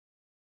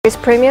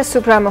Premier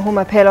Supra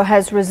Mahumapelo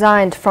has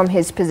resigned from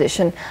his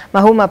position.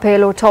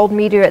 Mahumapelo told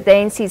media at the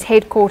ANC's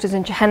headquarters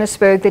in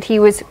Johannesburg that he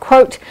was,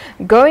 quote,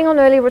 going on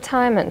early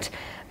retirement.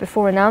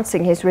 Before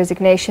announcing his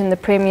resignation, the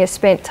Premier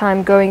spent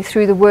time going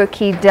through the work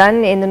he'd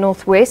done in the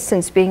Northwest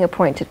since being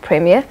appointed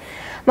Premier.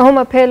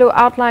 Mahumapelo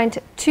outlined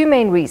two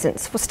main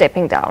reasons for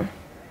stepping down.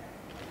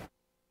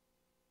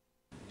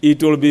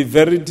 It will be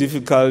very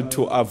difficult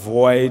to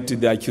avoid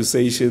the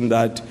accusation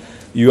that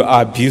you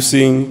are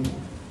abusing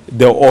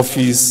the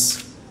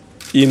office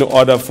in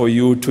order for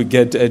you to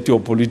get at your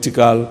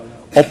political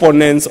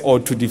opponents or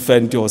to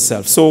defend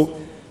yourself. So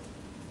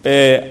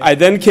I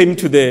then came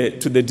to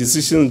the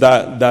decision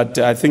that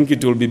I think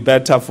it will be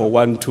better for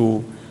one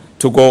to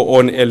go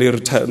on early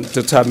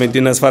retirement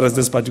in as far as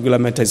this particular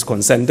matter is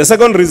concerned. The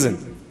second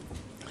reason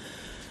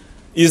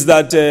is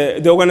that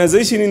the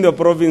organization in the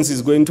province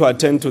is going to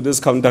attend to this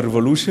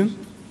counter-revolution.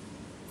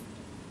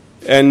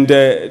 And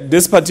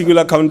this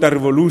particular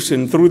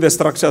counter-revolution, through the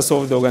structures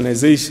of the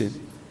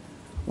organization,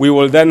 we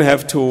will then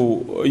have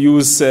to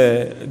use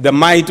the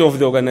might of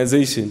the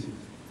organization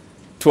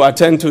to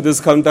attend to this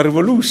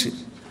counter-revolution.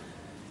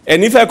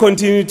 And if I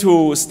continue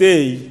to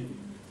stay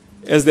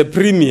as the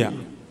premier,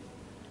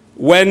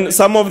 when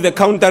some of the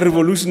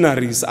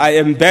counter-revolutionaries are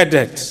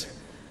embedded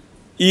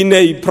in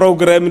a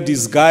program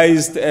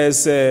disguised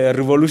as a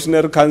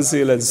revolutionary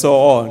council and so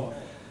on,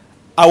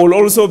 I will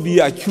also be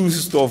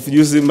accused of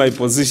using my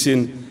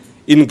position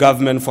in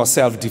government for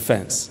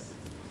self-defense.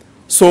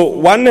 So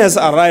one has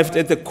arrived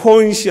at a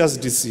conscious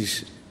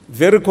decision,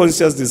 very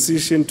conscious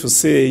decision to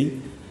say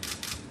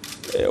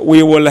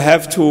we will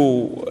have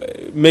to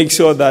make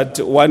sure that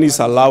one is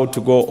allowed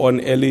to go on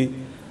early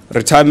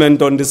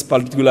retirement on this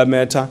particular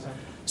matter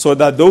so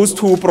that those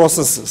two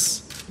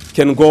processes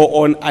can go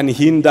on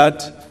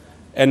unhindered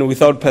and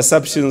without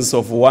perceptions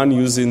of one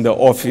using the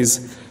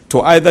office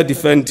to either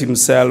defend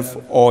himself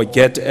or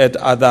get at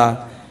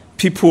other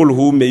people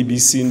who may be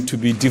seen to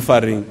be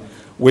differing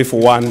with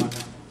one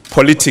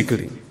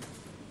politically.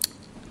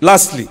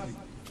 Lastly,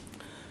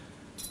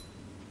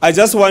 I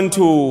just want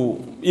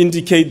to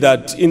indicate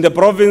that in the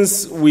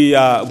province we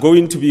are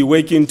going to be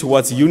working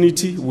towards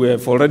unity. We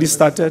have already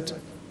started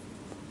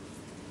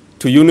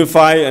to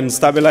unify and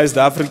stabilize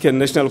the African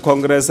National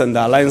Congress and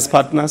the alliance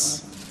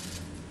partners,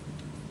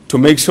 to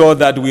make sure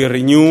that we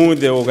renew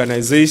the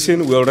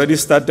organization. We already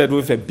started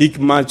with a big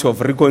march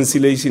of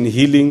reconciliation,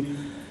 healing,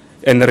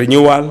 and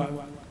renewal,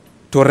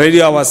 to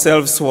ready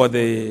ourselves for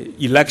the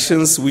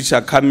elections which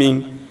are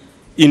coming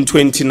in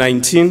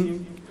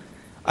 2019.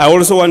 I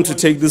also want to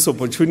take this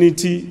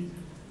opportunity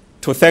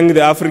to thank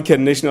the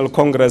African National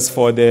Congress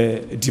for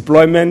the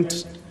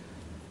deployment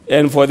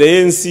and for the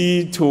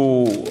ANC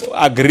to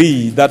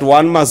agree that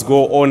one must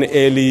go on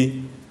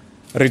early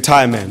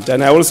retirement.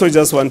 And I also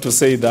just want to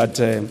say that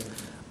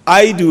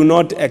I do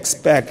not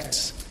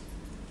expect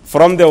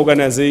from the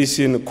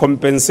organization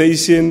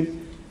compensation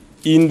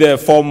in the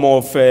form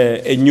of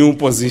a new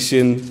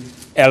position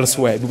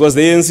elsewhere, because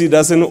the ANC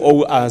doesn't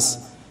owe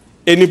us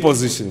any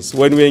positions.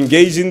 When we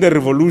engage in the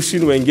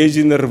revolution, we engage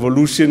in the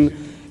revolution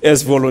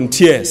as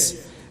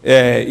volunteers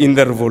in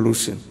the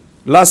revolution.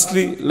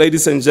 Lastly,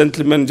 ladies and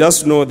gentlemen,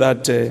 just know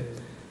that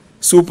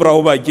Supra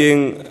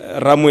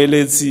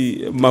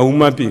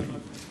Mahumapelo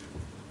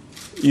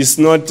is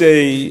not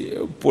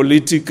a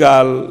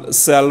political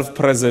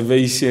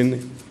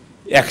self-preservation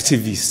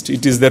activist.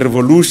 It is the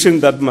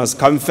revolution that must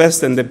come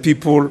first and the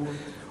people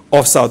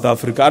of South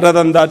Africa. Other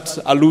than that,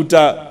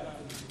 aluta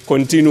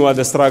continua,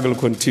 the struggle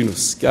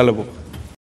continues.